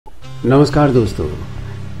नमस्कार दोस्तों,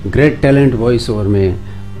 great talent voice over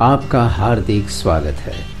में आपका हार्दिक स्वागत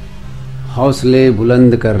है। हौसले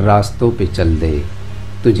बुलंद कर रास्तों पे चल दे,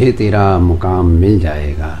 तुझे तेरा मुकाम मिल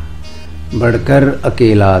जाएगा। बढ़कर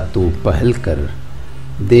अकेला तू पहल कर,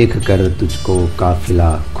 देख कर तुझको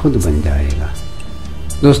काफिला खुद बन जाएगा।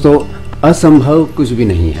 दोस्तों, असंभव कुछ भी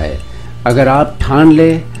नहीं है। अगर आप ठान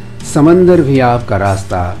ले, समंदर भी आपका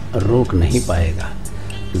रास्ता रोक नहीं पाएगा।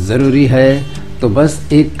 ज़रूरी है तो बस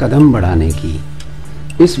एक कदम बढ़ाने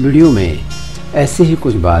की। इस वीडियो में ऐसी ही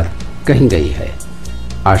कुछ बात कही गई है।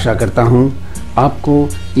 आशा करता हूँ आपको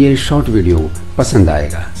ये शॉर्ट वीडियो पसंद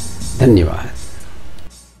आएगा। धन्यवाद।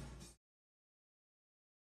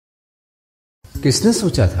 किसने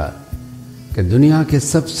सोचा था कि दुनिया के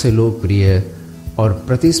सबसे लोकप्रिय और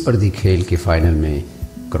प्रतिस्पर्धी खेल के फाइनल में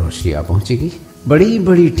क्रोएशिया पहुंचेगी। बड़ी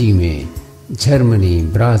बड़ी टीमें जर्मनी,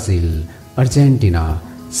 ब्राज़ील, अर्जेंटीना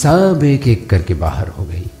सब एक एक करके बाहर हो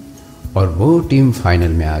गई और वो टीम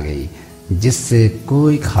फाइनल में आ गई जिससे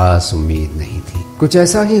कोई खास उम्मीद नहीं थी। कुछ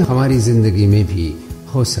ऐसा ही हमारी जिंदगी में भी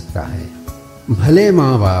हो सकता है। भले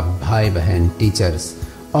माँ बाप, भाई बहन, टीचर्स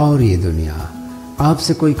और ये दुनिया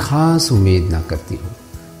आपसे कोई खास उम्मीद ना करती हो,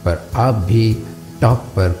 पर आप भी टॉप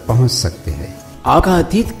पर पहुंच सकते हैं। आपका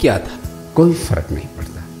अतीत क्या था, कोई फर्क नहीं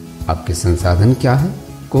पड़ता। आपके संसाधन क्या है,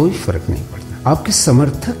 कोई फर्क नहीं पड़ता। आपके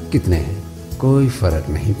समर्थक कितने हैं, कोई फर्क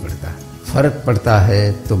नहीं पड़ता। फर्क पड़ता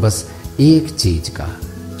है तो बस एक चीज का,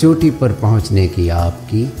 चोटी पर पहुंचने की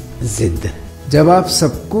आपकी जिद। जब आप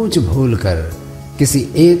सब कुछ भूलकर किसी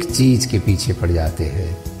एक चीज के पीछे पड़ जाते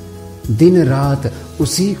हैं, दिन रात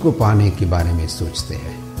उसी को पाने के बारे में सोचते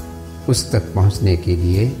हैं, उस तक पहुंचने के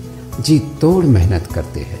लिए जी तोड़ मेहनत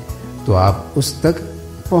करते हैं, तो आप उस तक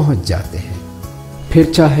पहुंच जाते हैं।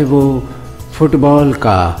 फिर चाहे वो फुटबॉल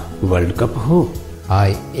का वर्ल्ड कप हो,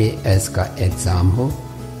 IAS का एग्जाम हो,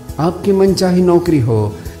 आपकी मनचाही नौकरी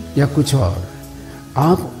हो या कुछ और,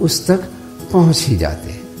 आप उस तक पहुंच ही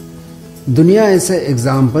जाते हैं। दुनिया ऐसे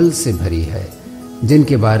एग्जाम्पल से भरी है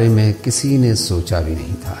जिनके बारे में किसी ने सोचा भी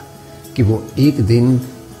नहीं था कि वो एक दिन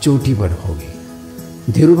चोटी पर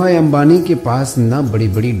होगी। धीरूभाई अंबानी के पास ना बड़ी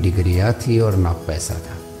बड़ी डिग्रियां थी और ना पैसा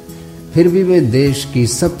था, फिर भी वे देश की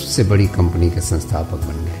सबसे बड़ी कंपनी के संस्थापक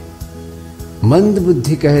बन गए। मंद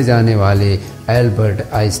बुद्धि कहे जाने वाले एल्बर्ट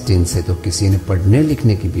आइंस्टीन से तो किसी ने पढ़ने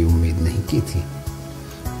लिखने की भी उम्मीद नहीं की थी,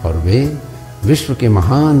 और वे विश्व के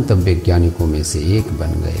महानतम वैज्ञानिकों में से एक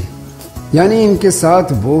बन गए। यानी इनके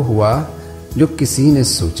साथ वो हुआ जो किसी ने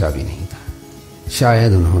सोचा भी नहीं था,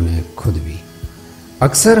 शायद उन्होंने खुद भी।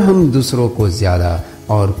 अक्सर हम दूसरों को ज्यादा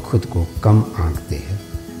और खुद को कम आंकते हैं।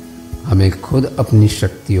 हमें खुद अपनी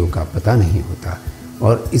शक्तियों का पता नहीं होता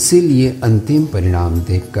और इसीलिए अंतिम परिणाम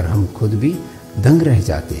देखकर हम खुद भी दंग रह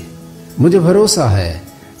जाते हैं। मुझे भरोसा है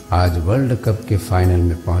आज वर्ल्ड कप के फाइनल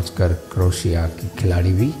में पहुंचकर क्रोएशिया के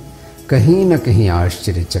खिलाड़ी भी कहीं न कहीं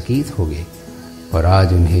आश्चर्यचकित हो गए, और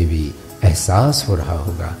आज उन्हें भी एहसास हो रहा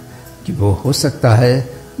होगा कि वो हो सकता है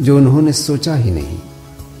जो उन्होंने सोचा ही नहीं।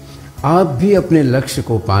 आप भी अपने लक्ष्य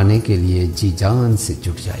को पाने के लिए जी जान से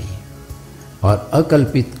जुट जाइए और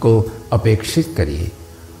अकल्पित को अपेक्षित करिए,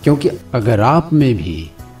 क्योंकि अगर आप में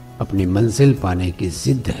भी अपनी मंजिल पाने की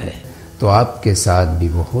जिद है तो आपके साथ भी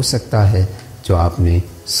वो हो सकता है जो आपने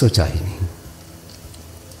सोचा ही नहीं।